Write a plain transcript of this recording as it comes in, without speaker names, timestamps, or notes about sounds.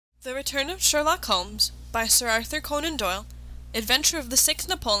The Return of Sherlock Holmes, by Sir Arthur Conan Doyle, Adventure of the Six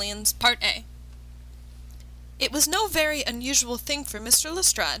Napoleons, Part A. It was no very unusual thing for Mr.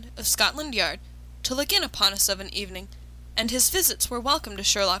 Lestrade, of Scotland Yard, to look in upon us of an evening, and his visits were welcome to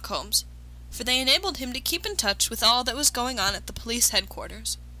Sherlock Holmes, for they enabled him to keep in touch with all that was going on at the police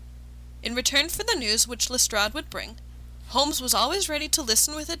headquarters. In return for the news which Lestrade would bring, Holmes was always ready to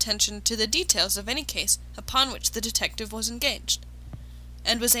listen with attention to the details of any case upon which the detective was engaged,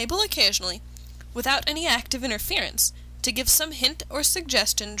 and was able occasionally, without any active interference, to give some hint or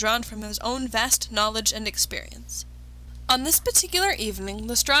suggestion drawn from his own vast knowledge and experience. On this particular evening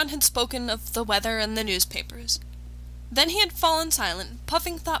Lestrade had spoken of the weather and the newspapers. Then he had fallen silent,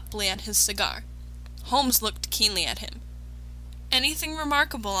 puffing thoughtfully at his cigar. Holmes looked keenly at him. "Anything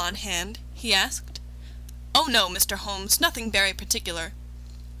remarkable on hand?" he asked. "Oh no, Mr. Holmes, nothing very particular."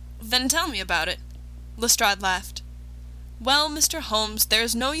 "Then tell me about it." Lestrade laughed. "Well, Mr. Holmes, there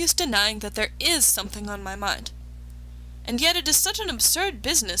is no use denying that there is something on my mind. And yet it is such an absurd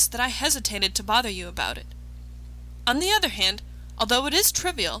business that I hesitated to bother you about it. On the other hand, although it is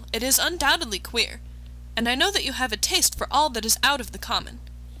trivial, it is undoubtedly queer, and I know that you have a taste for all that is out of the common.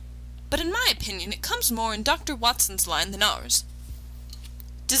 But in my opinion it comes more in Dr. Watson's line than ours."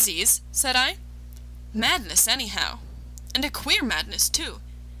 "Disease?" said I. "Madness, anyhow. And a queer madness, too.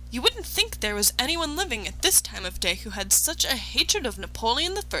 You wouldn't think there was anyone living at this time of day who had such a hatred of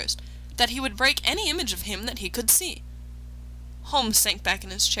Napoleon I that he would break any image of him that he could see." Holmes sank back in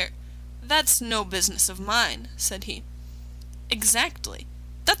his chair. "That's no business of mine," said he. "Exactly.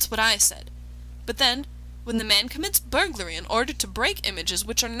 That's what I said. But then, when the man commits burglary in order to break images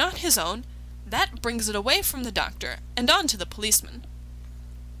which are not his own, that brings it away from the doctor and on to the policeman."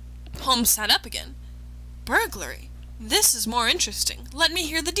 Holmes sat up again. "Burglary? This is more interesting. Let me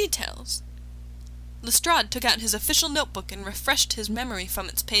hear the details." Lestrade took out his official notebook and refreshed his memory from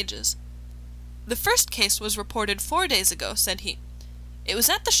its pages. "The first case was reported 4 days ago," said he. "It was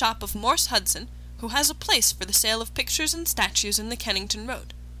at the shop of Morse Hudson, who has a place for the sale of pictures and statues in the Kennington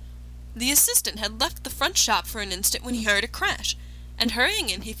Road. The assistant had left the front shop for an instant when he heard a crash, and hurrying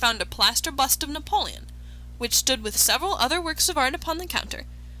in he found a plaster bust of Napoleon, which stood with several other works of art upon the counter,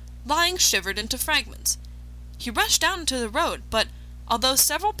 lying shivered into fragments. He rushed out into the road, but, although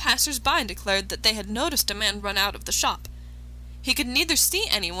several passers-by declared that they had noticed a man run out of the shop, he could neither see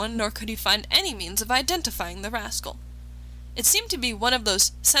anyone nor could he find any means of identifying the rascal. It seemed to be one of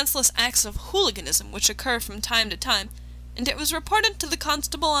those senseless acts of hooliganism which occur from time to time, and it was reported to the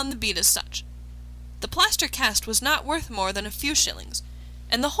constable on the beat as such. The plaster cast was not worth more than a few shillings,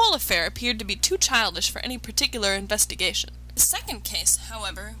 and the whole affair appeared to be too childish for any particular investigation. The second case,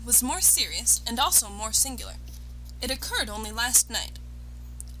 however, was more serious and also more singular. It occurred only last night.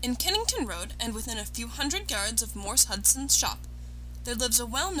 In Kennington Road, and within a few hundred yards of Morse Hudson's shop, there lives a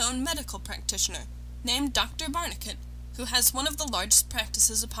well-known medical practitioner, named Dr. Barnicot, who has one of the largest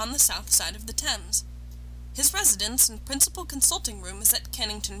practices upon the south side of the Thames. His residence and principal consulting room is at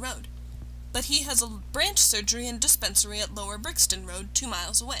Kennington Road, but he has a branch surgery and dispensary at Lower Brixton Road, 2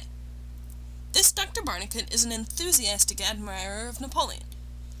 miles away. This Dr. Barnicot is an enthusiastic admirer of Napoleon,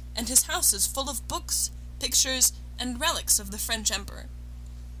 and his house is full of books, pictures, and relics of the French Emperor.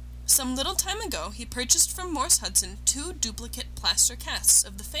 Some little time ago he purchased from Morse Hudson 2 duplicate plaster casts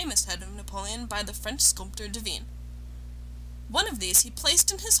of the famous head of Napoleon by the French sculptor Devine. One of these he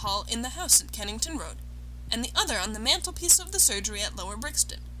placed in his hall in the house at Kennington Road, and the other on the mantelpiece of the surgery at Lower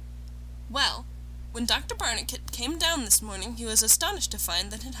Brixton. Well, when Dr. Barnicot came down this morning he was astonished to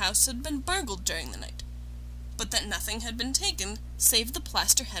find that his house had been burgled during the night, but that nothing had been taken save the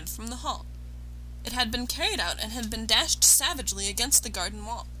plaster head from the hall. It had been carried out and had been dashed savagely against the garden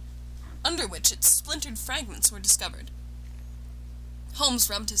wall, under which its splintered fragments were discovered." Holmes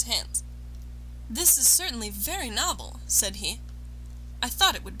rubbed his hands. "This is certainly very novel," said he. "I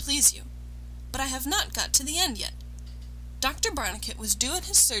thought it would please you. But I have not got to the end yet. Dr. Barnicot was due at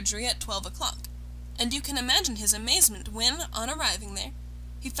his surgery at 12 o'clock, and you can imagine his amazement when, on arriving there,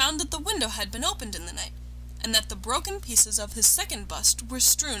 he found that the window had been opened in the night, and that the broken pieces of his second bust were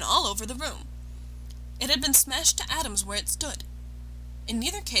strewn all over the room. It had been smashed to atoms where it stood. In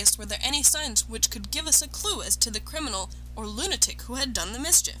neither case were there any signs which could give us a clue as to the criminal or lunatic who had done the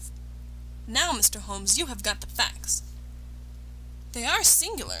mischief. Now, Mr. Holmes, you have got the facts." "They are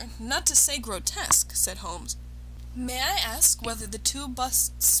singular, not to say grotesque," said Holmes. "May I ask whether the 2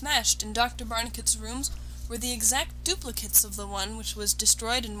 busts smashed in Dr. Barnicot's rooms were the exact duplicates of the one which was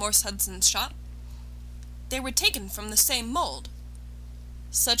destroyed in Morse Hudson's shop?" "They were taken from the same mould."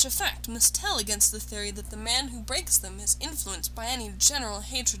 "Such a fact must tell against the theory that the man who breaks them is influenced by any general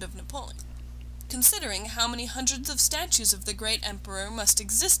hatred of Napoleon. Considering how many hundreds of statues of the great emperor must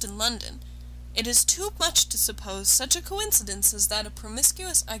exist in London, it is too much to suppose such a coincidence as that a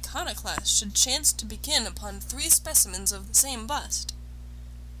promiscuous iconoclast should chance to begin upon 3 specimens of the same bust."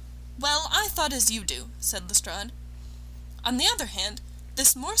 "Well, I thought as you do," said Lestrade. "On the other hand,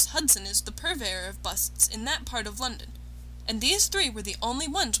 this Morse Hudson is the purveyor of busts in that part of London, and these 3 were the only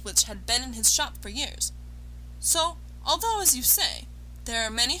ones which had been in his shop for years. So, although, as you say, there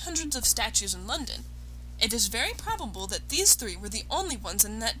are many hundreds of statues in London, it is very probable that these 3 were the only ones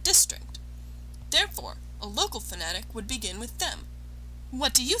in that district. Therefore, a local fanatic would begin with them.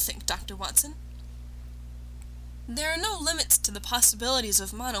 What do you think, Dr. Watson?" "There are no limits to the possibilities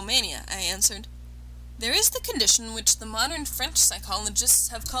of monomania," I answered. "There is the condition which the modern French psychologists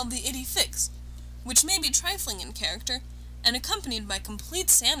have called the idée fixe, which may be trifling in character, and accompanied by complete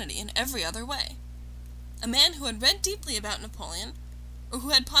sanity in every other way. A man who had read deeply about Napoleon, or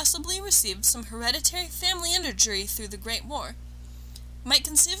who had possibly received some hereditary family injury through the Great War, might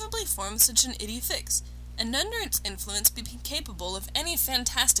conceivably form such an idée fixe, and under its influence be capable of any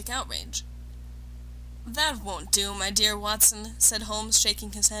fantastic outrage." "That won't do, my dear Watson," said Holmes,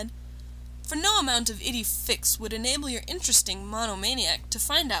 shaking his head, "for no amount of idée fixe would enable your interesting monomaniac to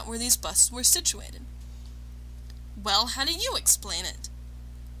find out where these busts were situated." "Well, how do you explain it?"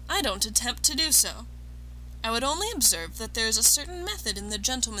 "I don't attempt to do so. I would only observe that there is a certain method in the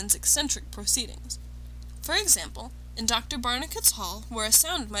gentleman's eccentric proceedings. For example, in Dr. Barnicot's hall, where a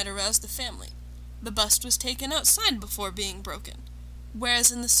sound might arouse the family, the bust was taken outside before being broken, whereas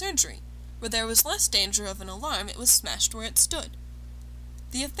in the surgery, where there was less danger of an alarm, it was smashed where it stood.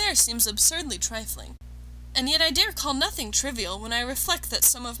 The affair seems absurdly trifling, and yet I dare call nothing trivial when I reflect that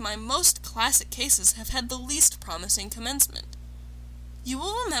some of my most classic cases have had the least promising commencement. You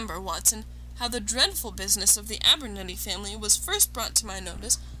will remember, Watson, how the dreadful business of the Abernethy family was first brought to my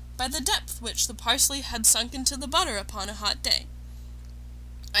notice by the depth which the parsley had sunk into the butter upon a hot day.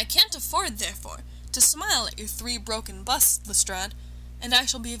 I can't afford, therefore, to smile at your 3 broken busts, Lestrade, and I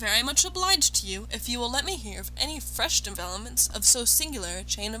shall be very much obliged to you if you will let me hear of any fresh developments of so singular a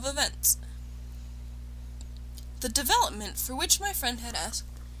chain of events." The development for which my friend had asked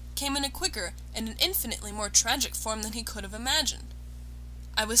came in a quicker and an infinitely more tragic form than he could have imagined.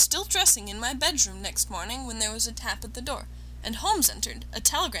 I was still dressing in my bedroom next morning when there was a tap at the door, and Holmes entered, a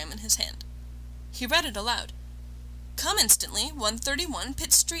telegram in his hand. He read it aloud. "Come instantly, 131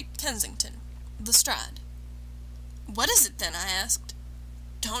 Pitt Street, Kensington. Lestrade." "What is it, then?" I asked.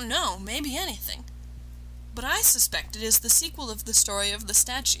 "Don't know, maybe anything. But I suspect it is the sequel of the story of the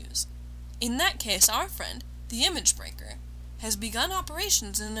statues. In that case, our friend, the image breaker, has begun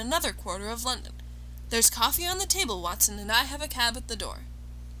operations in another quarter of London. There's coffee on the table, Watson, and I have a cab at the door."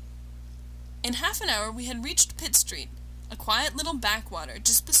 In half an hour we had reached Pitt Street, a quiet little backwater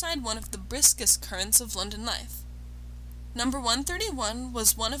just beside one of the briskest currents of London life. Number 131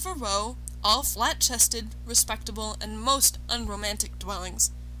 was one of a row, all flat-chested, respectable, and most unromantic dwellings.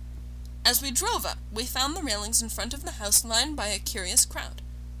 As we drove up, we found the railings in front of the house lined by a curious crowd.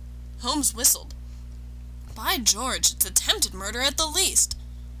 Holmes whistled. "By George, it's attempted murder at the least.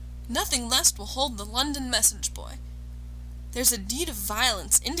 Nothing less will hold the London message boy. There's a deed of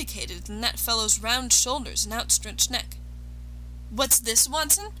violence indicated in that fellow's round shoulders and outstretched neck. What's this,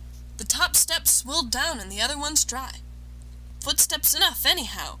 Watson? The top step's swilled down and the other one's dry. Footsteps enough,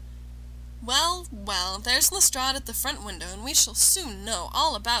 anyhow. Well, well, there's Lestrade at the front window, and we shall soon know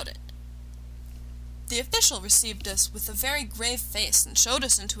all about it." The official received us with a very grave face and showed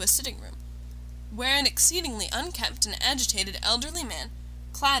us into a sitting-room, where an exceedingly unkempt and agitated elderly man,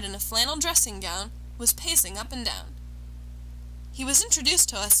 clad in a flannel dressing-gown, was pacing up and down. He was introduced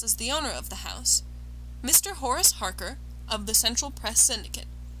to us as the owner of the house, Mr. Horace Harker, of the Central Press Syndicate.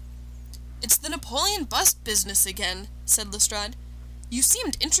 "It's the Napoleon bust business again," said Lestrade. "You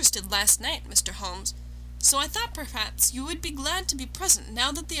seemed interested last night, Mr. Holmes, so I thought perhaps you would be glad to be present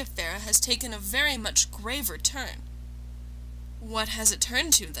now that the affair has taken a very much graver turn." "What has it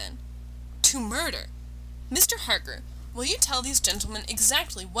turned to, then?" "To murder. Mr. Harker, will you tell these gentlemen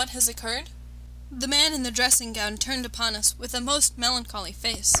exactly what has occurred?" The man in the dressing-gown turned upon us with a most melancholy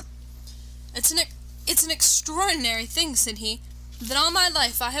face. It's an extraordinary thing," said he, "that all my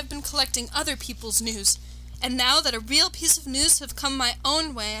life I have been collecting other people's news, and now that a real piece of news have come my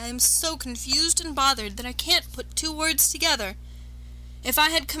own way, I am so confused and bothered that I can't put 2 words together. If I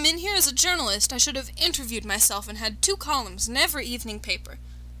had come in here as a journalist, I should have interviewed myself and had 2 columns in every evening paper.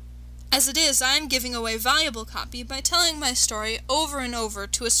 As it is, I am giving away valuable copy by telling my story over and over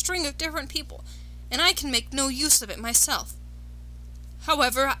to a string of different people, and I can make no use of it myself.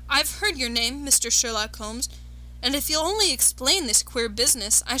 However, I've heard your name, Mr. Sherlock Holmes, and if you'll only explain this queer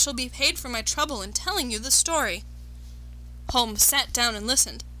business, I shall be paid for my trouble in telling you the story." Holmes sat down and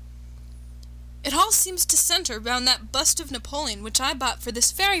listened. "It all seems to center round that bust of Napoleon which I bought for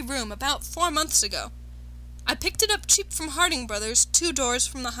this very room about 4 months ago. I picked it up cheap from Harding Brothers, 2 doors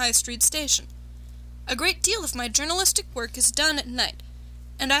from the High Street station. A great deal of my journalistic work is done at night,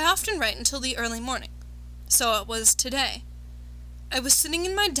 and I often write until the early morning. So it was today. I was sitting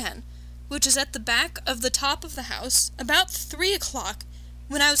in my den, which is at the back of the top of the house, about 3 o'clock,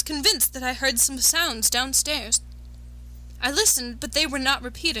 when I was convinced that I heard some sounds downstairs. I listened, but they were not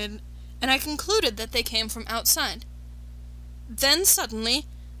repeated, and I concluded that they came from outside. Then suddenly,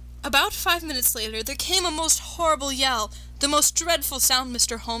 about 5 minutes later, there came a most horrible yell, the most dreadful sound,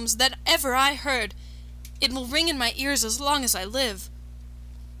 Mr. Holmes, that ever I heard. It will ring in my ears as long as I live.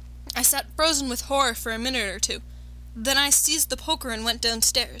 I sat frozen with horror for a minute or two. Then I seized the poker and went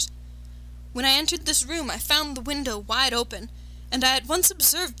downstairs. When I entered this room, I found the window wide open, and I at once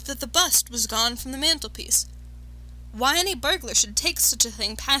observed that the bust was gone from the mantelpiece. Why any burglar should take such a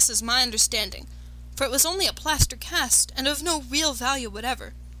thing passes my understanding, for it was only a plaster cast, and of no real value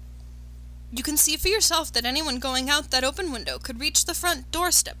whatever. You can see for yourself that anyone going out that open window could reach the front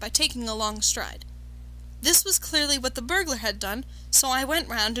doorstep by taking a long stride. This was clearly what the burglar had done, so I went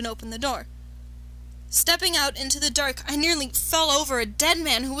round and opened the door. Stepping out into the dark, I nearly fell over a dead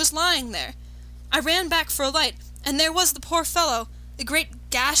man who was lying there. I ran back for a light, and there was the poor fellow, a great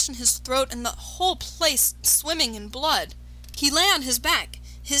gash in his throat, and the whole place swimming in blood. He lay on his back,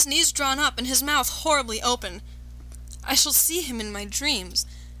 his knees drawn up, and his mouth horribly open. I shall see him in my dreams.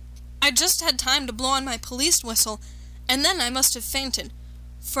 I just had time to blow on my police whistle, and then I must have fainted,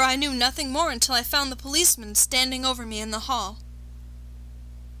 for I knew nothing more until I found the policeman standing over me in the hall."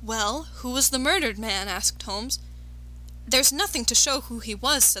 "Well, who was the murdered man?" asked Holmes. "There's nothing to show who he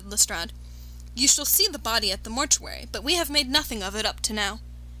was," said Lestrade. "You shall see the body at the mortuary, but we have made nothing of it up to now.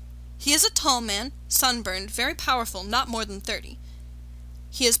 He is a tall man, sunburned, very powerful, not more than 30.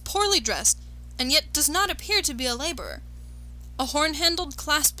 He is poorly dressed, and yet does not appear to be a laborer. A horn-handled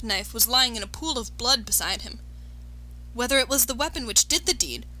clasp knife was lying in a pool of blood beside him. Whether it was the weapon which did the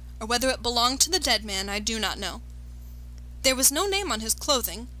deed, or whether it belonged to the dead man, I do not know. There was no name on his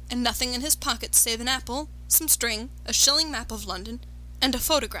clothing, and nothing in his pockets save an apple, some string, a shilling map of London, and a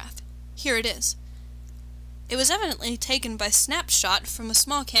photograph. Here it is. It was evidently taken by snapshot from a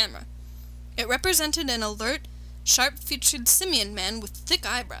small camera. It represented an alert, sharp-featured simian man with thick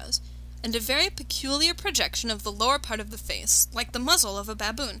eyebrows, and a very peculiar projection of the lower part of the face, like the muzzle of a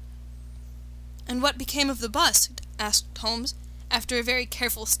baboon." "And what became of the bust?" asked Holmes, after a very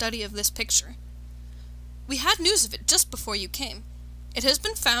careful study of this picture. "We had news of it just before you came. It has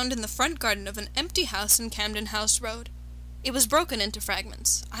been found in the front garden of an empty house in Camden House Road. It was broken into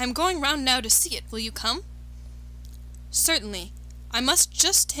fragments. I am going round now to see it. Will you come?" "Certainly. I must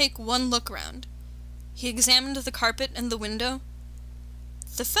just take one look round." He examined the carpet and the window.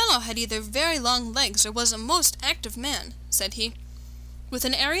 "The fellow had either very long legs or was a most active man," said he. "With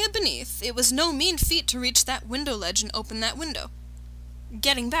an area beneath, it was no mean feat to reach that window ledge and open that window.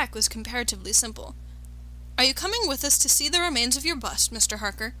 Getting back was comparatively simple. Are you coming with us to see the remains of your bust, Mr.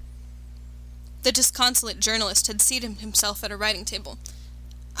 Harker?" The disconsolate journalist had seated himself at a writing table.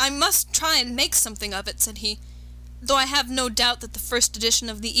 "I must try and make something of it," said he, "though I have no doubt that the first edition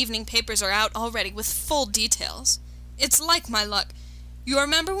of the evening papers are out already with full details. It's like my luck. You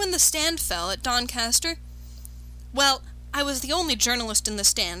remember when the Stand fell at Doncaster? Well, I was the only journalist in the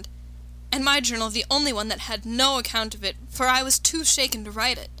Stand, and my journal the only one that had no account of it, for I was too shaken to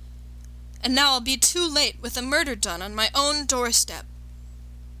write it. And now I'll be too late, with a murder done on my own doorstep."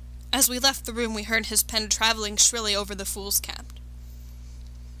 As we left the room, we heard his pen travelling shrilly over the fool's cap.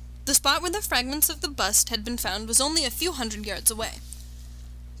 The spot where the fragments of the bust had been found was only a few hundred yards away.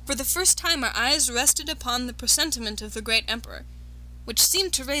 For the first time our eyes rested upon the presentiment of the great emperor, which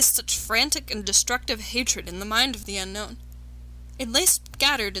seemed to raise such frantic and destructive hatred in the mind of the unknown. It lay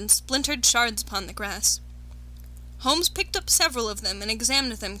scattered in splintered shards upon the grass. Holmes picked up several of them and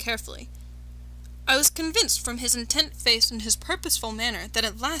examined them carefully. I was convinced from his intent face and his purposeful manner that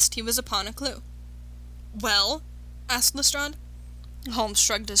at last he was upon a clue. "Well?" asked Lestrade. Holmes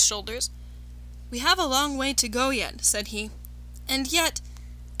shrugged his shoulders. "We have a long way to go yet," said he. And yet,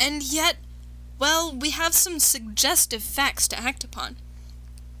 well, we have some suggestive facts to act upon.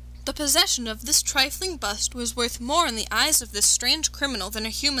 The possession of this trifling bust was worth more in the eyes of this strange criminal than a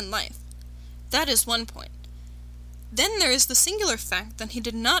human life. That is one point. Then there is the singular fact that he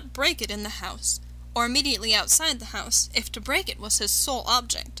did not break it in the house, or immediately outside the house, if to break it was his sole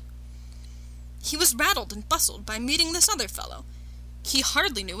object. He was rattled and bustled by meeting this other fellow. He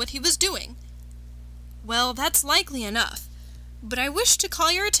hardly knew what he was doing. Well, that's likely enough, but I wish to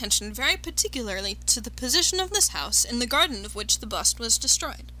call your attention very particularly to the position of this house in the garden of which the bust was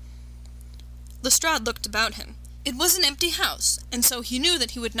destroyed." Lestrade looked about him. It was an empty house, and so he knew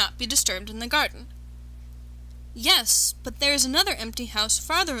that he would not be disturbed in the garden. "Yes, but there is another empty house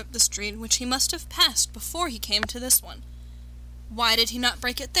farther up the street which he must have passed before he came to this one. Why did he not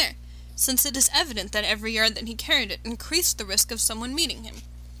break it there, since it is evident that every yard that he carried it increased the risk of someone meeting him?"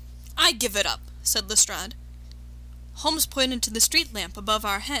 "I give it up," said Lestrade. Holmes pointed to the street lamp above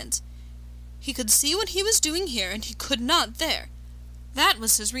our heads. He could see what he was doing here, and he could not there. That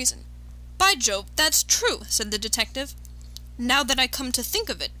was his reason. "By Jove, that's true," said the detective. "Now that I come to think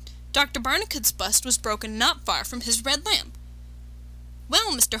of it, Dr. Barnicot's bust was broken not far from his red lamp.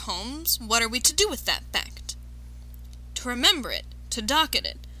 Well, Mr. Holmes, what are we to do with that fact?" "To remember it, to docket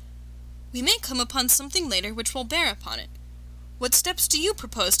it. We may come upon something later which will bear upon it. What steps do you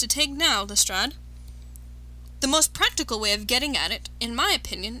propose to take now, Lestrade?" "The most practical way of getting at it, in my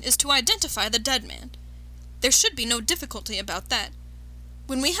opinion, is to identify the dead man. There should be no difficulty about that.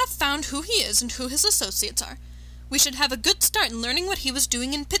 When we have found who he is and who his associates are, we should have a good start in learning what he was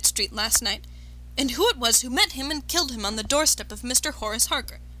doing in Pitt Street last night, and who it was who met him and killed him on the doorstep of Mr. Horace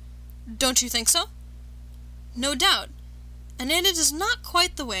Harker. Don't you think so?" "No doubt, and yet it is not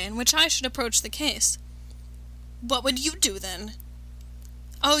quite the way in which I should approach the case." "What would you do, then?"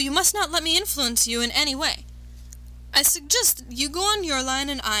 "Oh, you must not let me influence you in any way. I suggest that you go on your line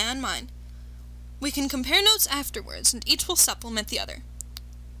and I on mine. We can compare notes afterwards, and each will supplement the other."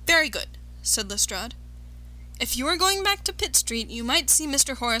 "Very good," said Lestrade. "If you are going back to Pitt Street, you might see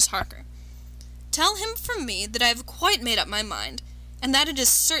Mr. Horace Harker. Tell him from me that I have quite made up my mind, and that it is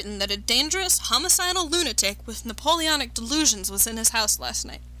certain that a dangerous, homicidal lunatic with Napoleonic delusions was in his house last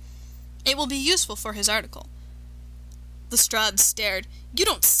night. It will be useful for his article." Lestrade stared. "You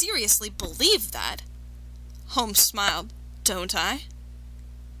don't seriously believe that?" Holmes smiled. "Don't I?"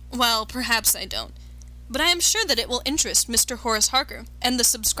 "Well, perhaps I don't, but I am sure that it will interest Mr. Horace Harker and the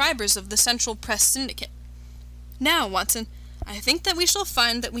subscribers of the Central Press Syndicate. Now, Watson, I think that we shall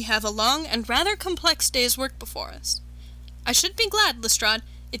find that we have a long and rather complex day's work before us. I should be glad, Lestrade,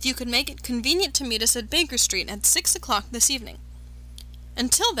 if you could make it convenient to meet us at Baker Street at 6 o'clock this evening.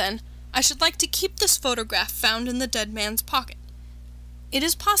 Until then, I should like to keep this photograph found in the dead man's pocket. It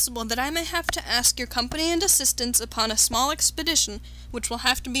is possible that I may have to ask your company and assistance upon a small expedition which will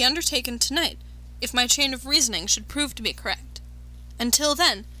have to be undertaken tonight, if my chain of reasoning should prove to be correct. Until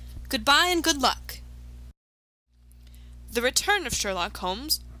then, goodbye and good luck." The Return of Sherlock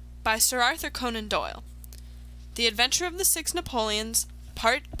Holmes, by Sir Arthur Conan Doyle. The Adventure of the Six Napoleons,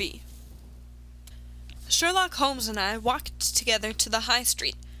 Part B. Sherlock Holmes and I walked together to the High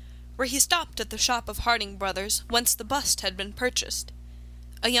Street, where he stopped at the shop of Harding Brothers, whence the bust had been purchased.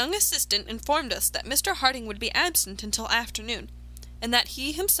 A young assistant informed us that Mr. Harding would be absent until afternoon, and that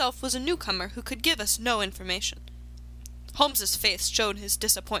he himself was a newcomer who could give us no information. Holmes's face showed his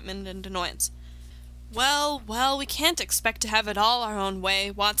disappointment and annoyance. Well, we can't expect to have it all our own way,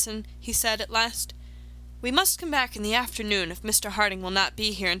 Watson," he said at last. "We must come back in the afternoon if Mr. Harding will not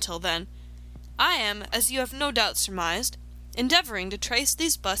be here until then. I am, as you have no doubt surmised, endeavouring to trace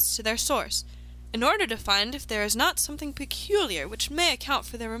these busts to their source, in order to find if there is not something peculiar which may account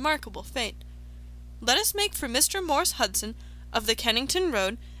for their remarkable fate. Let us make for Mr. Morse Hudson, of the Kennington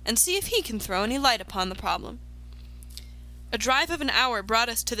Road, and see if he can throw any light upon the problem." A drive of an hour brought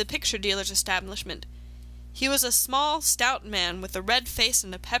us to the picture dealer's establishment. He was a small, stout man, with a red face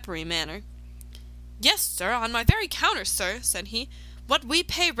and a peppery manner. "Yes, sir, on my very counter, sir," said he. "What we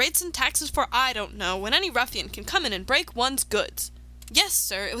pay rates and taxes for I don't know, when any ruffian can come in and break one's goods. Yes,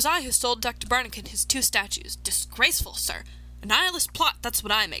 sir, it was I who sold Dr. Barnicot his 2 statues. Disgraceful, sir. A nihilist plot, that's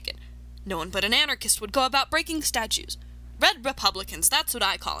what I make it. No one but an anarchist would go about breaking statues. Red Republicans, that's what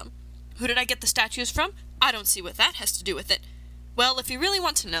I call 'em. Who did I get the statues from? I don't see what that has to do with it. Well, if you really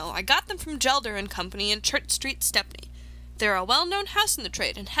want to know, I got them from Gelder and Company in Church Street, Stepney. They're a well-known house in the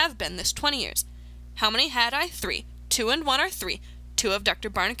trade, and have been this 20 years. How many had I? 3. 2 and 1 are 3. 2 of Dr.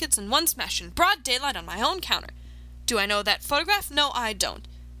 Barnicot's and 1 smashed in broad daylight on my own counter. Do I know that photograph? No, I don't.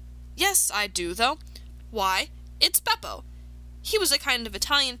 Yes, I do, though. Why, it's Beppo. He was a kind of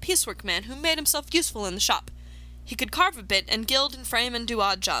Italian piecework man who made himself useful in the shop. He could carve a bit, and gild and frame and do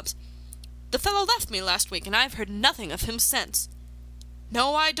odd jobs. The fellow left me last week, and I've heard nothing of him since.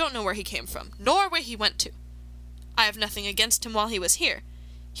 No, I don't know where he came from, nor where he went to. I have nothing against him while he was here.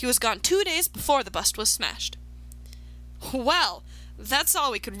 He was gone 2 days before the bust was smashed." "Well, that's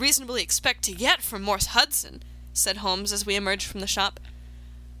all we could reasonably expect to get from Morse Hudson," said Holmes as we emerged from the shop.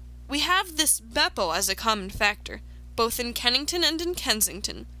 "We have this Beppo as a common factor, both in Kennington and in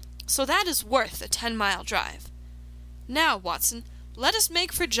Kensington. So that is worth a 10-mile drive. Now, Watson, let us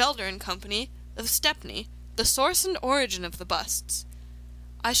make for Gelder and Company, of Stepney, the source and origin of the busts.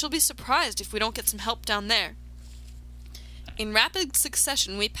 I shall be surprised if we don't get some help down there. In rapid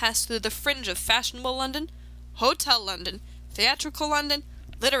succession we passed through the fringe of fashionable London, hotel London, theatrical London,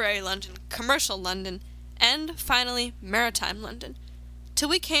 literary London, commercial London, and, finally, maritime London, till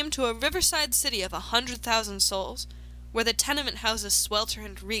we came to a riverside city of 100,000 souls, where the tenement houses swelter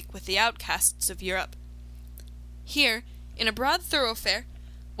and reek with the outcasts of Europe. Here, in a broad thoroughfare,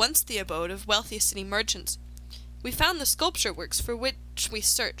 once the abode of wealthy city merchants, we found the sculpture works for which we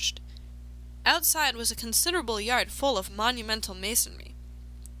searched. Outside was a considerable yard full of monumental masonry.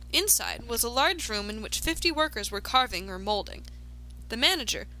 Inside was a large room in which 50 workers were carving or molding. The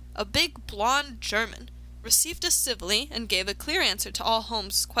manager, a big blonde German, received us civilly and gave a clear answer to all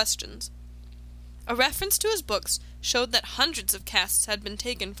Holmes's questions. A reference to his books showed that hundreds of casts had been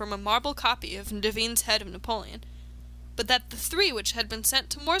taken from a marble copy of Devine's head of Napoleon, but that the 3 which had been sent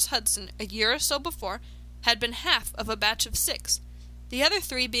to Morse Hudson a year or so before had been half of a batch of 6, the other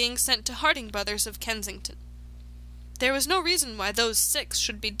 3 being sent to Harding Brothers of Kensington. There was no reason why those 6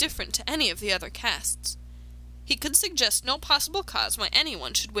 should be different to any of the other casts. He could suggest no possible cause why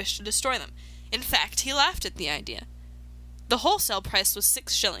anyone should wish to destroy them. In fact, he laughed at the idea. The wholesale price was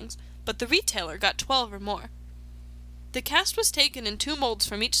 6 shillings, but the retailer got 12 or more. The cast was taken in 2 molds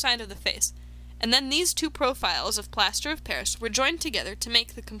from each side of the face, and then these 2 profiles of plaster of Paris were joined together to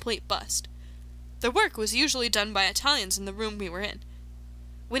make the complete bust. The work was usually done by Italians in the room we were in.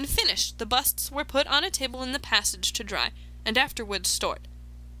 When finished, the busts were put on a table in the passage to dry, and afterwards stored.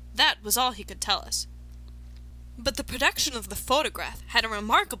 That was all he could tell us. But the production of the photograph had a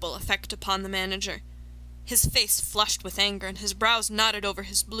remarkable effect upon the manager. His face flushed with anger, and his brows knotted over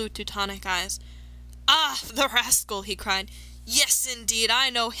his blue Teutonic eyes. "Ah, the rascal!" he cried. "Yes, indeed, I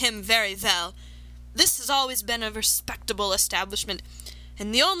know him very well. This has always been a respectable establishment,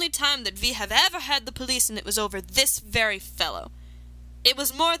 and the only time that we have ever had the police in it was over this very fellow. It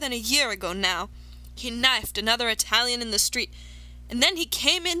was more than a year ago now. He knifed another Italian in the street, and then he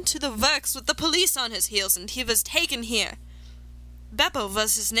came into the works with the police on his heels, and he was taken here. Beppo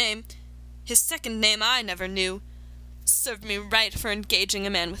was his name. His second name I never knew. Served me right for engaging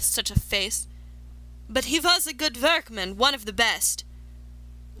a man with such a face. But he was a good workman, one of the best."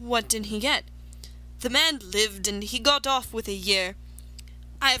 "What did he get?" "The man lived, and he got off with a year.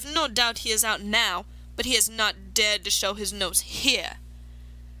 I have no doubt he is out now, but he has not dared to show his nose here.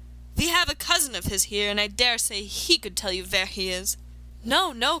 We have a cousin of his here, and I dare say he could tell you where he is."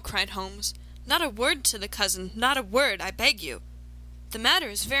 "No, no," cried Holmes. "Not a word to the cousin, not a word, I beg you. The matter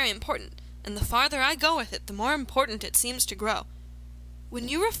is very important, and the farther I go with it, the more important it seems to grow. When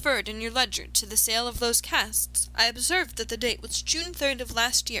you referred in your ledger to the sale of those casts, I observed that the date was June 3rd of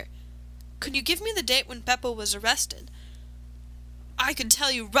last year. Could you give me the date when Beppo was arrested?" "I could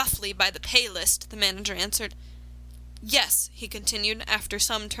tell you roughly by the pay list," the manager answered. "Yes," he continued, after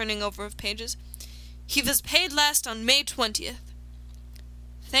some turning over of pages. "He was paid last on May 20th.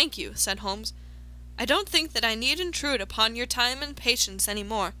 "Thank you," said Holmes. "I don't think that I need intrude upon your time and patience any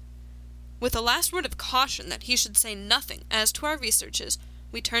more." With a last word of caution that he should say nothing as to our researches,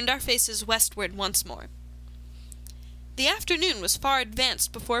 we turned our faces westward once more. The afternoon was far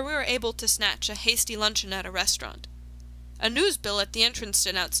advanced before we were able to snatch a hasty luncheon at a restaurant. A newsbill at the entrance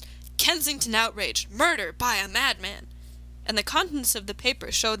announced, "Kensington outraged, murder by a madman," and the contents of the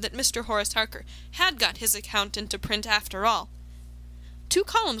paper showed that Mr. Horace Harker had got his account into print after all. 2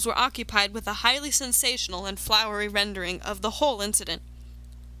 columns were occupied with a highly sensational and flowery rendering of the whole incident.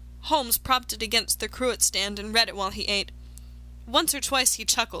 Holmes propped it against the cruet stand and read it while he ate. Once or twice he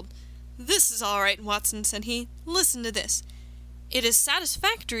chuckled. "This is all right, Watson," said he. "Listen to this. It is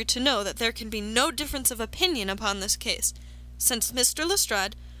satisfactory to know that there can be no difference of opinion upon this case, since Mr.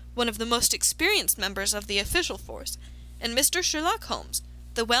 Lestrade, one of the most experienced members of the official force, and Mr. Sherlock Holmes,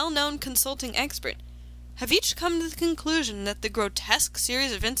 the well-known consulting expert, have each come to the conclusion that the grotesque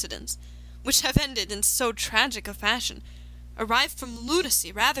series of incidents, which have ended in so tragic a fashion, arrive from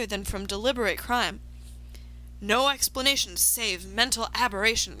lunacy rather than from deliberate crime. No explanation save mental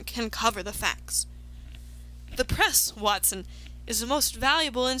aberration can cover the facts. The press, Watson, is a most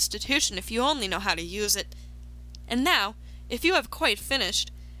valuable institution if you only know how to use it. And now, if you have quite finished,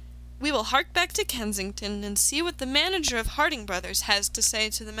 we will hark back to Kensington and see what the manager of Harding Brothers has to say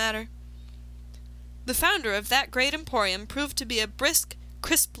to the matter." The founder of that great emporium proved to be a brisk,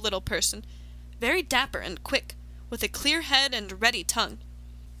 crisp little person, very dapper and quick, with a clear head and a ready tongue.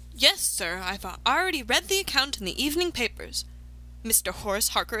 "Yes, sir, I've already read the account in the evening papers. Mr. Horace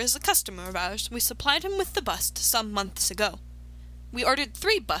Harker is a customer of ours. We supplied him with the bust some months ago." We ordered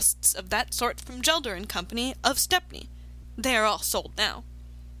 3 busts of that sort from Gelder and Company, of Stepney. They are all sold now.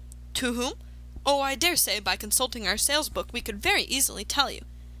 To whom? Oh, I dare say by consulting our sales book we could very easily tell you.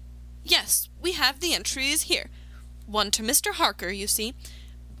 Yes, we have the entries here. 1 to Mr. Harker, you see,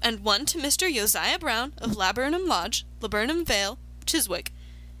 and 1 to Mr. Josiah Brown, of Laburnum Lodge, Laburnum Vale, Chiswick,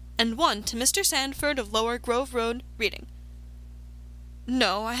 and 1 to Mr. Sandford, of Lower Grove Road, Reading.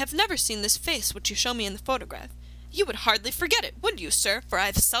 No, I have never seen this face which you show me in the photograph. You would hardly forget it, would you, sir, for I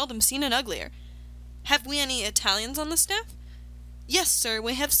have seldom seen an uglier. Have we any Italians on the staff? Yes, sir,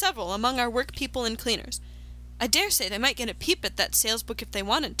 we have several among our work people and cleaners. I dare say they might get a peep at that sales book if they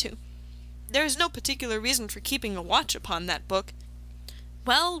wanted to. There is no particular reason for keeping a watch upon that book.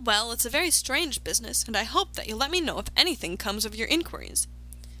 Well, well, it's a very strange business, and I hope that you'll let me know if anything comes of your inquiries.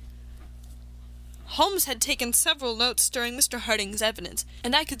 Holmes had taken several notes during Mr. Harding's evidence,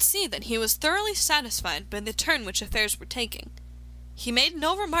 and I could see that he was thoroughly satisfied by the turn which affairs were taking. He made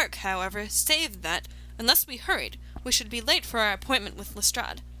no remark, however, save that, unless we hurried, we should be late for our appointment with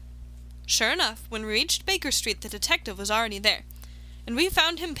Lestrade. Sure enough, when we reached Baker Street the detective was already there, and we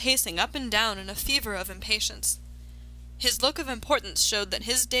found him pacing up and down in a fever of impatience. His look of importance showed that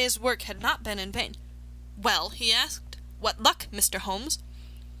his day's work had not been in vain. "Well," he asked, "what luck, Mr. Holmes?"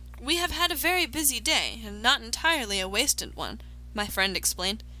 "We have had a very busy day, and not entirely a wasted one," my friend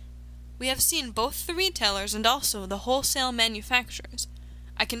explained. "We have seen both the retailers and also the wholesale manufacturers.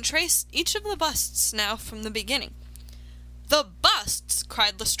 I can trace each of the busts now from the beginning." "The busts!"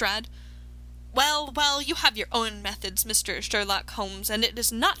 cried Lestrade. "Well, well, you have your own methods, Mr. Sherlock Holmes, and it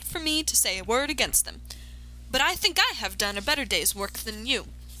is not for me to say a word against them. But I think I have done a better day's work than you.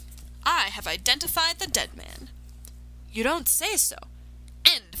 I have identified the dead man." "You don't say so."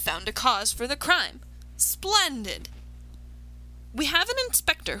 "And found a cause for the crime." "Splendid!" "We have an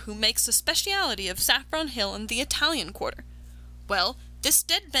inspector who makes a speciality of Saffron Hill and the Italian quarter. Well, this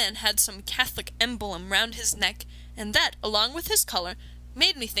dead man had some Catholic emblem round his neck, and that, along with his colour,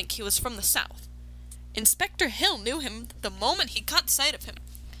 made me think he was from the south. Inspector Hill knew him the moment he caught sight of him.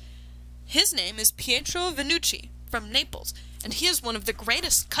 His name is Pietro Venucci, from Naples, and he is one of the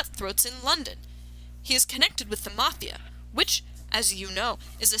greatest cutthroats in London. He is connected with the Mafia, which, as you know,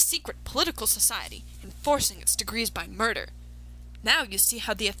 is a secret political society, enforcing its degrees by murder. Now you see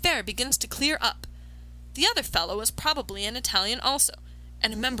how the affair begins to clear up. The other fellow is probably an Italian also,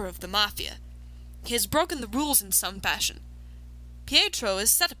 and a member of the Mafia. He has broken the rules in some fashion. Pietro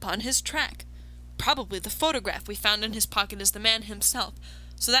is set upon his track. Probably the photograph we found in his pocket is the man himself,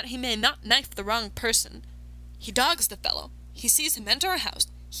 so that he may not knife the wrong person. He dogs the fellow. He sees him enter a house.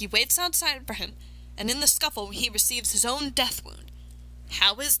 He waits outside for him, and in the scuffle he receives his own death wound.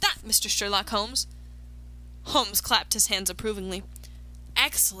 How is that, Mr. Sherlock Holmes?" Holmes clapped his hands approvingly.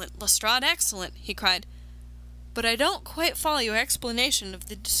 "Excellent, Lestrade, excellent," he cried. "But I don't quite follow your explanation of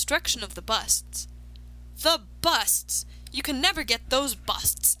the destruction of the busts." "The busts! You can never get those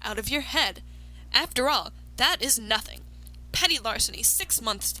busts out of your head. After all, that is nothing. Petty larceny, 6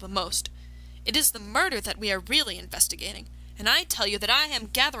 months to the most. It is the murder that we are really investigating, and I tell you that I am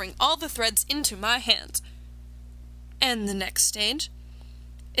gathering all the threads into my hands." "And the next stage?"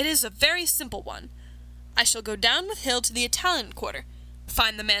 "It is a very simple one. I shall go down with Hill to the Italian quarter,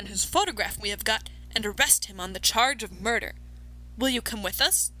 find the man whose photograph we have got, and arrest him on the charge of murder. Will you come with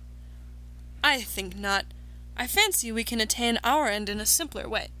us?" "I think not. I fancy we can attain our end in a simpler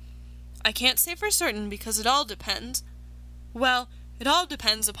way. I can't say for certain, because it all depends. Well, it all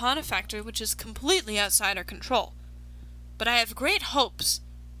depends upon a factor which is completely outside our control. But I have great hopes.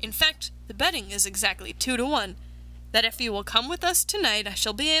 In fact, the betting is exactly 2 to 1, that if you will come with us tonight, I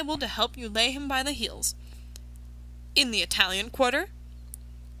shall be able to help you lay him by the heels." "In the Italian quarter?"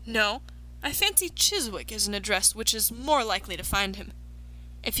 "No, I fancy Chiswick is an address which is more likely to find him.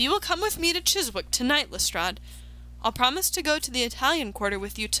 If you will come with me to Chiswick tonight, Lestrade, I'll promise to go to the Italian quarter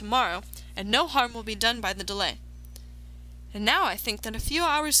with you tomorrow, and no harm will be done by the delay. And now I think that a few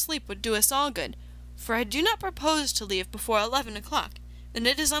hours' sleep would do us all good, for I do not propose to leave before 11 o'clock, and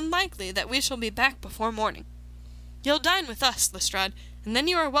it is unlikely that we shall be back before morning. You'll dine with us, Lestrade, and then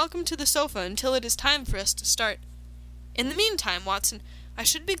you are welcome to the sofa until it is time for us to start. In the meantime, Watson, I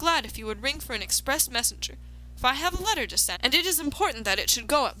should be glad if you would ring for an express messenger, for I have a letter to send, and it is important that it should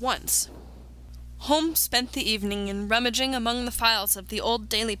go at once." Holmes spent the evening in rummaging among the files of the old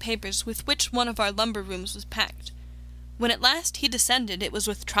daily papers with which one of our lumber rooms was packed. When at last he descended, it was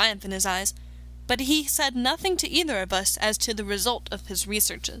with triumph in his eyes, but he said nothing to either of us as to the result of his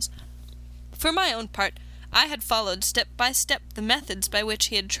researches. For my own part, I had followed step by step the methods by which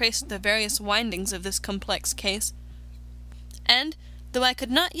he had traced the various windings of this complex case, and, though I could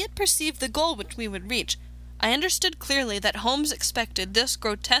not yet perceive the goal which we would reach, I understood clearly that Holmes expected this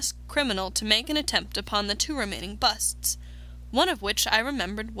grotesque criminal to make an attempt upon the 2 remaining busts, one of which I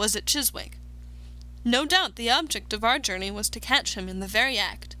remembered was at Chiswick. No doubt the object of our journey was to catch him in the very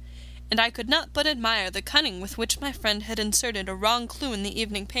act, and I could not but admire the cunning with which my friend had inserted a wrong clue in the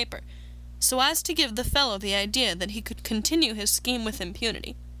evening paper, so as to give the fellow the idea that he could continue his scheme with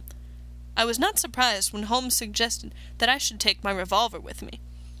impunity. I was not surprised when Holmes suggested that I should take my revolver with me.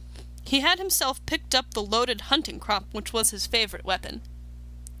 He had himself picked up the loaded hunting crop which was his favourite weapon.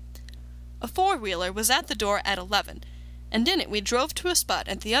 A 4-wheeler was at the door at 11, and in it we drove to a spot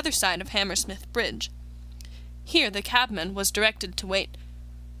at the other side of Hammersmith Bridge. Here the cabman was directed to wait.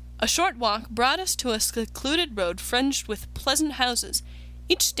 A short walk brought us to a secluded road fringed with pleasant houses,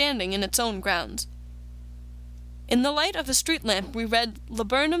 each standing in its own grounds. In the light of a street lamp we read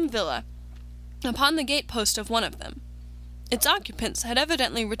Laburnum Villa upon the gate-post of one of them. Its occupants had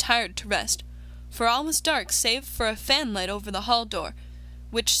evidently retired to rest, for all was dark save for a fanlight over the hall door,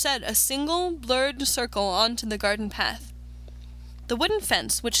 which set a single blurred circle on to the garden path. The wooden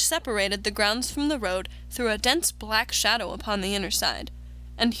fence which separated the grounds from the road threw a dense black shadow upon the inner side,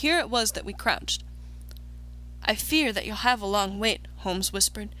 and here it was that we crouched. "I fear that you'll have a long wait," Holmes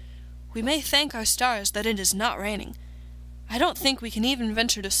whispered. "We may thank our stars that it is not raining. I don't think we can even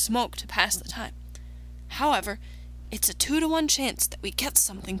venture to smoke to pass the time. However, it's a 2-to-1 chance that we get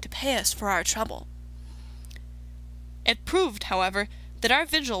something to pay us for our trouble." It proved, however, that our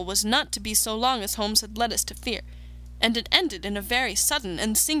vigil was not to be so long as Holmes had led us to fear, and it ended in a very sudden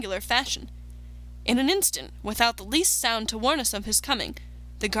and singular fashion. In an instant, without the least sound to warn us of his coming,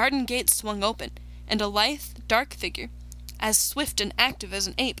 the garden gate swung open, and a lithe, dark figure, as swift and active as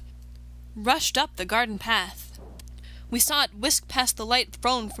an ape, rushed up the garden path. We saw it whisk past the light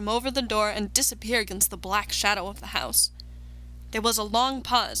thrown from over the door and disappear against the black shadow of the house. There was a long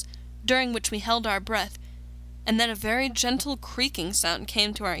pause, during which we held our breath, and then a very gentle creaking sound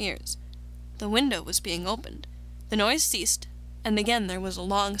came to our ears. The window was being opened. The noise ceased, and again there was a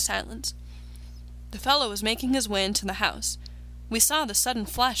long silence. The fellow was making his way into the house. We saw the sudden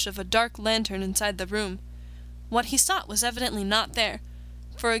flash of a dark lantern inside the room. What he sought was evidently not there,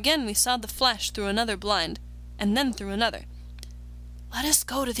 for again we saw the flash through another blind, and then through another. "Let us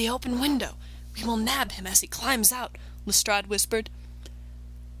go to the open window. We will nab him as he climbs out," Lestrade whispered.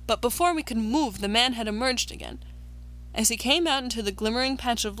 But before we could move, the man had emerged again. As he came out into the glimmering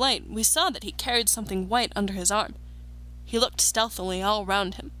patch of light, we saw that he carried something white under his arm. He looked stealthily all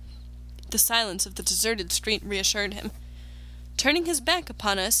round him. The silence of the deserted street reassured him. Turning his back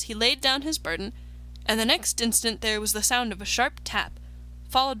upon us, he laid down his burden, and the next instant there was the sound of a sharp tap,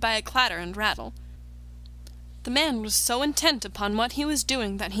 followed by a clatter and rattle. The man was so intent upon what he was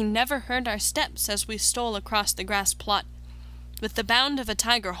doing that he never heard our steps as we stole across the grass plot. With the bound of a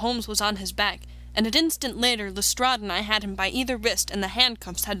tiger, Holmes was on his back, and an instant later Lestrade and I had him by either wrist, and the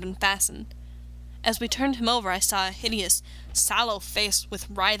handcuffs had been fastened. As we turned him over, I saw a hideous, sallow face with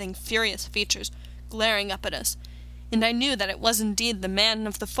writhing, furious features glaring up at us, and I knew that it was indeed the man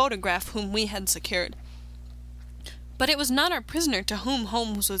of the photograph whom we had secured. But it was not our prisoner to whom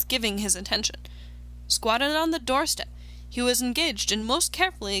Holmes was giving his attention. Squatted on the doorstep, he was engaged in most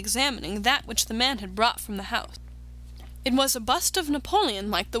carefully examining that which the man had brought from the house. It was a bust of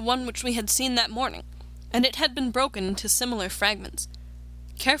Napoleon like the one which we had seen that morning, and it had been broken into similar fragments.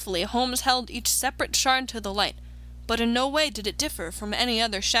 Carefully Holmes held each separate shard to the light, but in no way did it differ from any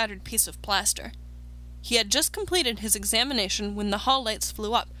other shattered piece of plaster. He had just completed his examination when the hall lights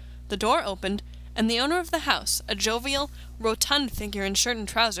flew up, the door opened, and the owner of the house, a jovial, rotund figure in shirt and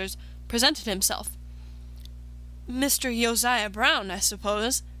trousers, presented himself. "Mr. Josiah Brown, I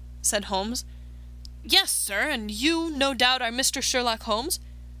suppose," said Holmes. "Yes, sir, and you, no doubt, are Mr. Sherlock Holmes?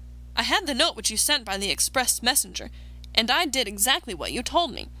 I had the note which you sent by the express messenger, and I did exactly what you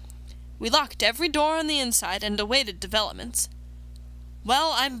told me. We locked every door on the inside and awaited developments.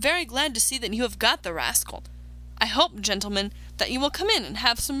 Well, I'm very glad to see that you have got the rascal. I hope, gentlemen, that you will come in and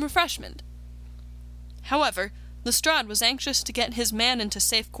have some refreshment." However, Lestrade was anxious to get his man into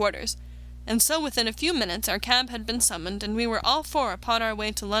safe quarters, and so within a few minutes our cab had been summoned, and we were all four upon our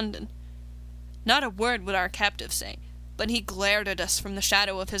way to London. Not a word would our captive say, but he glared at us from the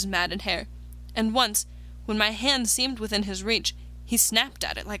shadow of his matted hair, and once, when my hand seemed within his reach, he snapped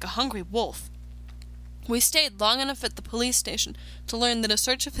at it like a hungry wolf. We stayed long enough at the police station to learn that a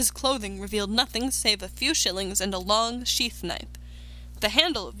search of his clothing revealed nothing save a few shillings and a long sheath knife, the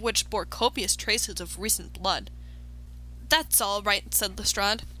handle of which bore copious traces of recent blood. "That's all right," said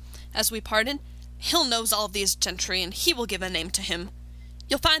Lestrade, as we parted. "Hill knows all these gentry, and he will give a name to him.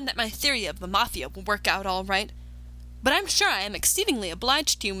 You'll find that my theory of the Mafia will work out all right. But I'm sure I am exceedingly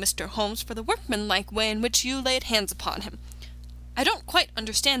obliged to you, Mr. Holmes, for the workmanlike way in which you laid hands upon him. I don't quite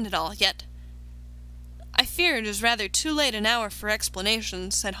understand it all yet." "I fear it is rather too late an hour for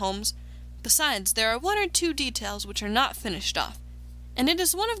explanations," said Holmes. "Besides, there are one or two details which are not finished off, and it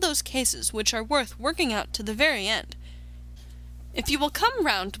is one of those cases which are worth working out to the very end. If you will come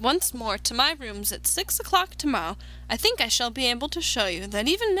round once more to my rooms at 6 o'clock tomorrow, I think I shall be able to show you that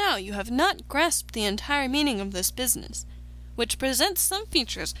even now you have not grasped the entire meaning of this business, which presents some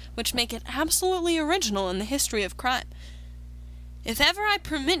features which make it absolutely original in the history of crime. If ever I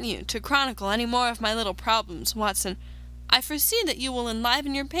permit you to chronicle any more of my little problems, Watson, I foresee that you will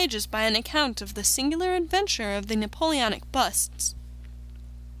enliven your pages by an account of the singular adventure of the Napoleonic busts."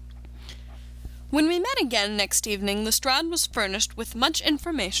 When we met again next evening, Lestrade was furnished with much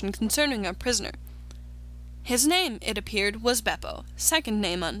information concerning our prisoner. His name, it appeared, was Beppo, second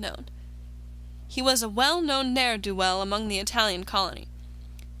name unknown. He was a well-known ne'er-do-well among the Italian colony.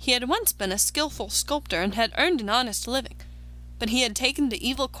 He had once been a skilful sculptor and had earned an honest living, but he had taken to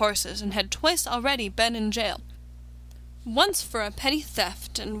evil courses and had twice already been in jail. Once for a petty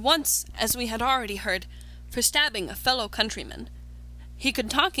theft, and once, as we had already heard, for stabbing a fellow countryman. He could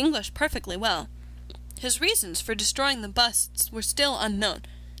talk English perfectly well. His reasons for destroying the busts were still unknown,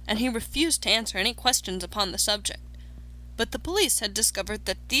 and he refused to answer any questions upon the subject. But the police had discovered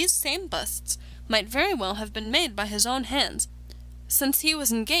that these same busts might very well have been made by his own hands, since he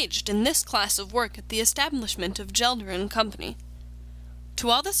was engaged in this class of work at the establishment of Gelder and Company.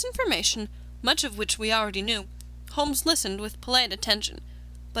 To all this information, much of which we already knew, Holmes listened with polite attention,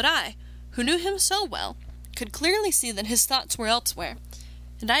 but I, who knew him so well, could clearly see that his thoughts were elsewhere,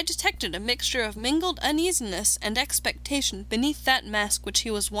 and I detected a mixture of mingled uneasiness and expectation beneath that mask which he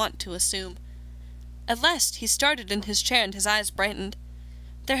was wont to assume. At last he started in his chair and his eyes brightened.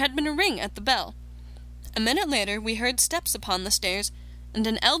 There had been a ring at the bell. A minute later we heard steps upon the stairs, and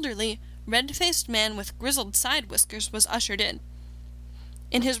an elderly, red-faced man with grizzled side whiskers was ushered in.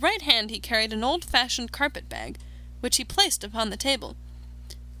 In his right hand he carried an old-fashioned carpet-bag, which he placed upon the table.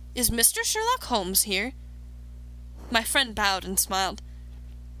 "Is Mr. Sherlock Holmes here?" My friend bowed and smiled.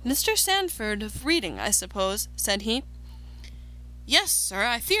 "Mr. Sandford of reading, I suppose," said he. "Yes, sir,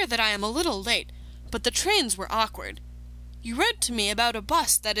 I fear that I am a little late, but the trains were awkward. You wrote to me about a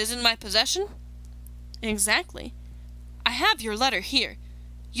bust that is in my possession?" "Exactly." "I have your letter here.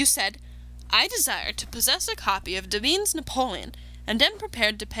 You said, 'I desire to possess a copy of Debine's Napoleon, and am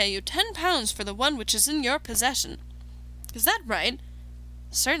prepared to pay you £10 for the one which is in your possession.' Is that right?"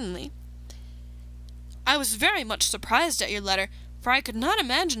 "Certainly." "I was very much surprised at your letter, for I could not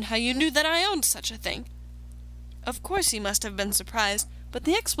imagine how you knew that I owned such a thing." "Of course you must have been surprised, but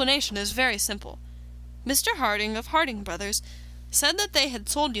the explanation is very simple. Mr. Harding, of Harding Brothers, said that they had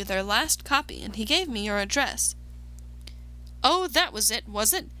sold you their last copy, and he gave me your address." "Oh, that was it,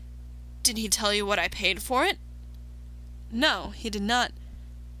 was it? Did he tell you what I paid for it?" "No, he did not."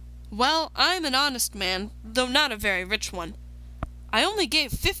 "Well, I'm an honest man, though not a very rich one. I only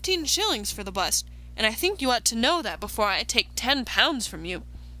gave 15 shillings for the bust, and I think you ought to know that before I take £10 from you."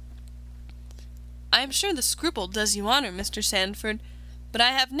 "I am sure the scruple does you honour, Mr. Sandford, but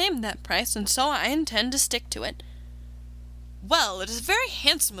I have named that price, and so I intend to stick to it." "Well, it is very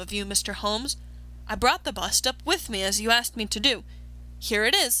handsome of you, Mr. Holmes. I brought the bust up with me as you asked me to do. Here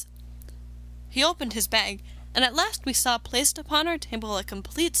it is." He opened his bag, and at last we saw placed upon our table a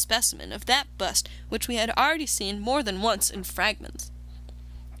complete specimen of that bust which we had already seen more than once in fragments.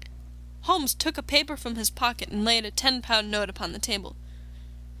 Holmes took a paper from his pocket and laid a £10 note upon the table.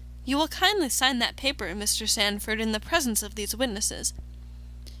 "You will kindly sign that paper, Mr. Sandford, in the presence of these witnesses.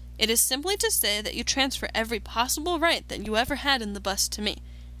 It is simply to say that you transfer every possible right that you ever had in the bust to me.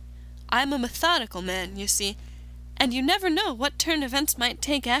 I am a methodical man, you see, and you never know what turn events might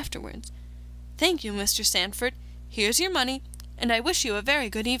take afterwards. Thank you, Mr. Sandford. Here's your money, and I wish you a very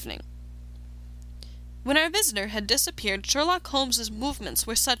good evening." When our visitor had disappeared, Sherlock Holmes's movements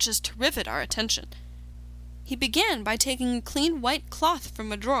were such as to rivet our attention. He began by taking a clean white cloth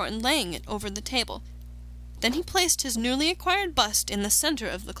from a drawer and laying it over the table. Then he placed his newly acquired bust in the centre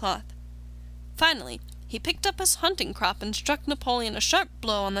of the cloth. Finally, he picked up his hunting crop and struck Napoleon a sharp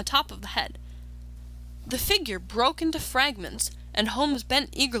blow on the top of the head. The figure broke into fragments, and Holmes bent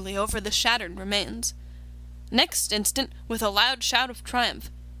eagerly over the shattered remains. Next instant, with a loud shout of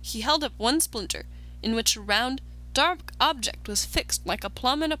triumph, he held up one splinter, in which a round, dark object was fixed like a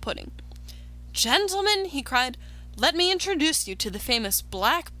plum in a pudding. "Gentlemen," he cried, "let me introduce you to the famous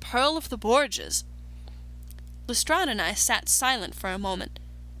Black Pearl of the Borgias." Lestrade and I sat silent for a moment,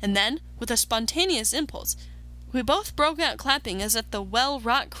 and then, with a spontaneous impulse, we both broke out clapping as at the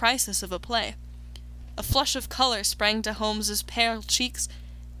well-wrought crisis of a play. A flush of color sprang to Holmes's pale cheeks,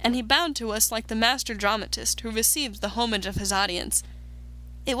 and he bowed to us like the master dramatist who receives the homage of his audience.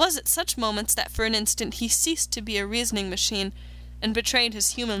 It was at such moments that for an instant he ceased to be a reasoning machine and betrayed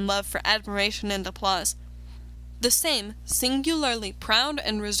his human love for admiration and applause. The same singularly proud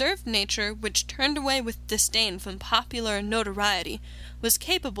and reserved nature which turned away with disdain from popular notoriety was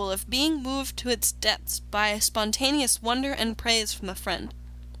capable of being moved to its depths by a spontaneous wonder and praise from a friend.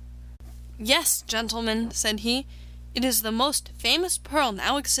 "Yes, gentlemen," said he, "it is the most famous pearl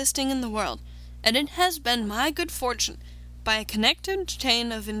now existing in the world, and it has been my good fortune, by a connected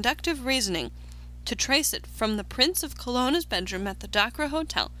chain of inductive reasoning, to trace it from the Prince of Colonna's bedroom at the Docra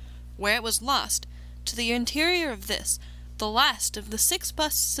Hotel, where it was lost, to the interior of this, the last of the 6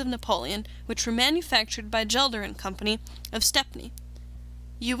 busts of Napoleon, which were manufactured by Gelder and Company, of Stepney.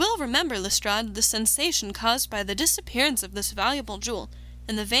 You will remember, Lestrade, the sensation caused by the disappearance of this valuable jewel,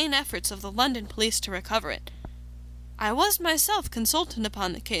 and the vain efforts of the London police to recover it. I was myself consulted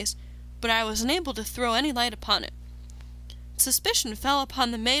upon the case, but I was unable to throw any light upon it. Suspicion fell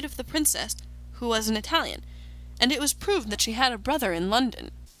upon the maid of the princess, who was an Italian, and it was proved that she had a brother in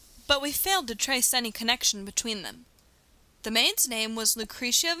London. But we failed to trace any connection between them. The maid's name was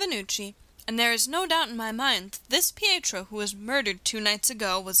Lucretia Venucci, and there is no doubt in my mind that this Pietro who was murdered 2 nights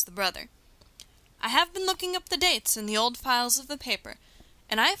ago was the brother. I have been looking up the dates in the old files of the paper,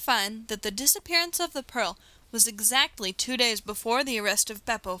 and I find that the disappearance of the pearl was exactly 2 days before the arrest of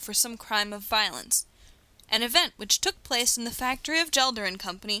Beppo for some crime of violence, an event which took place in the factory of Gelder and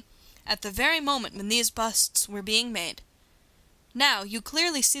Company at the very moment when these busts were being made. Now you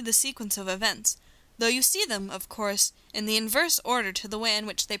clearly see the sequence of events, though you see them, of course, in the inverse order to the way in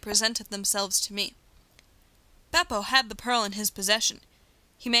which they presented themselves to me. Beppo had the pearl in his possession.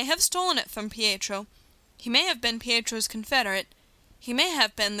 He may have stolen it from Pietro, he may have been Pietro's confederate, he may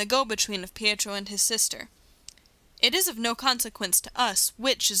have been the go-between of Pietro and his sister. It is of no consequence to us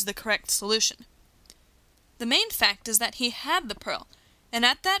which is the correct solution. The main fact is that he had the pearl, and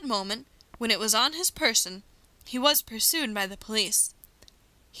at that moment, when it was on his person, he was pursued by the police.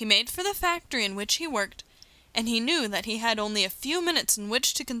 He made for the factory in which he worked, and he knew that he had only a few minutes in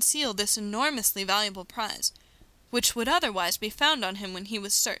which to conceal this enormously valuable prize, which would otherwise be found on him when he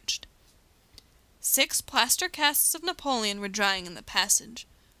was searched. 6 plaster casts of Napoleon were drying in the passage.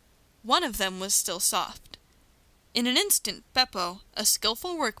 One of them was still soft. In an instant Beppo, a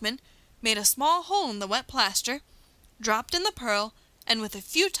skilful workman, made a small hole in the wet plaster, dropped in the pearl, and with a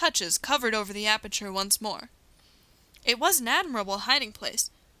few touches covered over the aperture once more. It was an admirable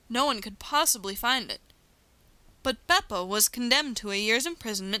hiding-place. No one could possibly find it. But Beppo was condemned to a year's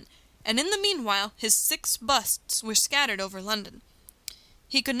imprisonment, and in the meanwhile his 6 busts were scattered over London.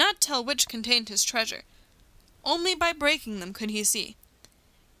 He could not tell which contained his treasure. Only by breaking them could he see.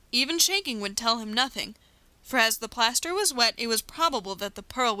 Even shaking would tell him nothing, for as the plaster was wet it was probable that the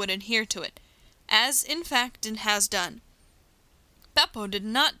pearl would adhere to it, as in fact it has done. Beppo did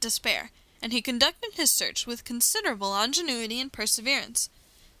not despair, and he conducted his search with considerable ingenuity and perseverance.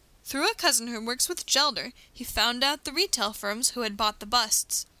 Through a cousin who works with Gelder, he found out the retail firms who had bought the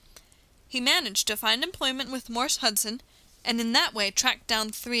busts. He managed to find employment with Morse Hudson, and in that way tracked down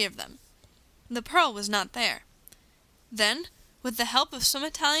 3 of them. The pearl was not there. Then, with the help of some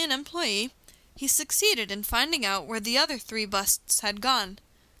Italian employee, he succeeded in finding out where the other 3 busts had gone.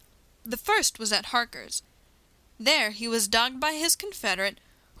 The first was at Harker's. There he was dogged by his confederate,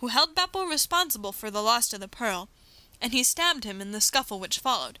 who held Beppo responsible for the loss of the pearl, and he stabbed him in the scuffle which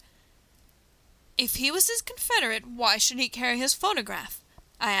followed. If he was his confederate, why should he carry his photograph?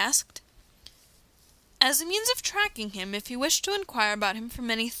 I asked. As a means of tracking him if he wished to inquire about him from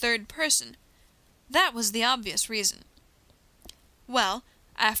any third person. That was the obvious reason. Well,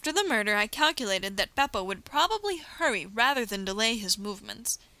 after the murder I calculated that Beppo would probably hurry rather than delay his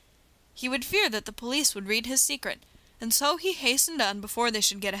movements. He would fear that the police would read his secret, and so he hastened on before they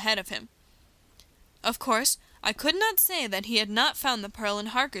should get ahead of him. Of course, I could not say that he had not found the pearl in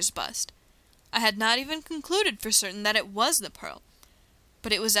Harker's bust. I had not even concluded for certain that it was the pearl.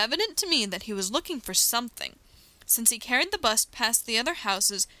 But it was evident to me that he was looking for something, since he carried the bust past the other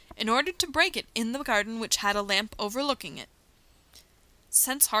houses in order to break it in the garden which had a lamp overlooking it.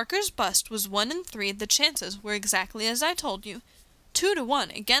 Since Harker's bust was 1 in 3, the chances were exactly as I told you, 2 to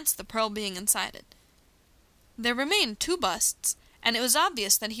 1 against the pearl being inside it. There remained 2 busts, and it was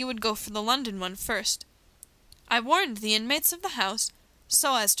obvious that he would go for the London one first. I warned the inmates of the house,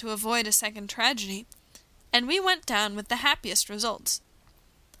 so as to avoid a second tragedy, and we went down with the happiest results.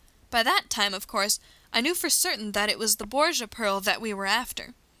 By that time, of course, I knew for certain that it was the Borgia pearl that we were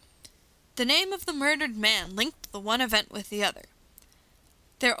after. The name of the murdered man linked the one event with the other.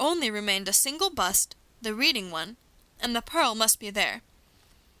 There only remained a single bust, the reading one, and the pearl must be there.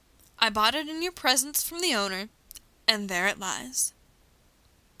 I bought it in your presence from the owner, and there it lies."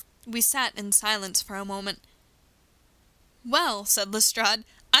 We sat in silence for a moment. "Well," said Lestrade,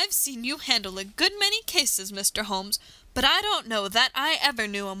 "I've seen you handle a good many cases, Mr. Holmes, but I don't know that I ever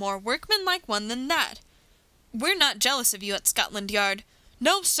knew a more workmanlike one than that. We're not jealous of you at Scotland Yard.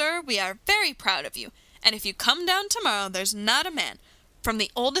 No, sir, we are very proud of you, and if you come down tomorrow there's not a man, from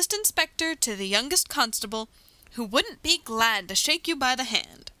the oldest inspector to the youngest constable, who wouldn't be glad to shake you by the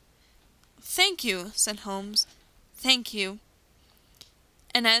hand." "Thank you," said Holmes. "Thank you."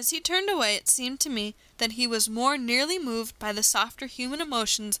 And as he turned away it seemed to me that he was more nearly moved by the softer human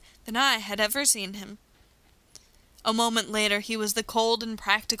emotions than I had ever seen him. A moment later he was the cold and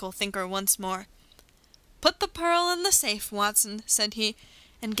practical thinker once more. "Put the pearl in the safe, Watson," said he,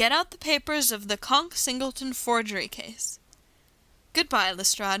 "and get out the papers of the Conk-Singleton forgery case. Goodbye,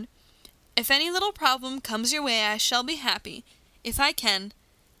 Lestrade. If any little problem comes your way I shall be happy, if I can,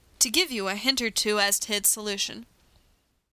 to give you a hint or two as to its solution."